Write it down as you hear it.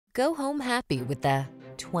Go home happy with the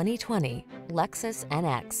 2020 Lexus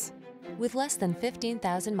NX. With less than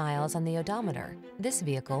 15,000 miles on the odometer, this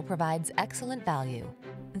vehicle provides excellent value.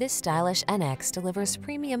 This stylish NX delivers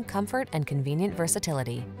premium comfort and convenient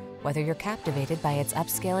versatility. Whether you're captivated by its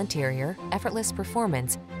upscale interior, effortless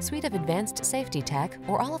performance, suite of advanced safety tech,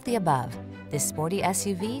 or all of the above, this sporty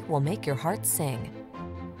SUV will make your heart sing.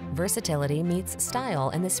 Versatility meets style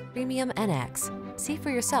in this premium NX. See for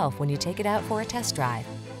yourself when you take it out for a test drive.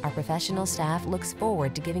 Our professional staff looks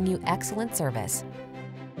forward to giving you excellent service.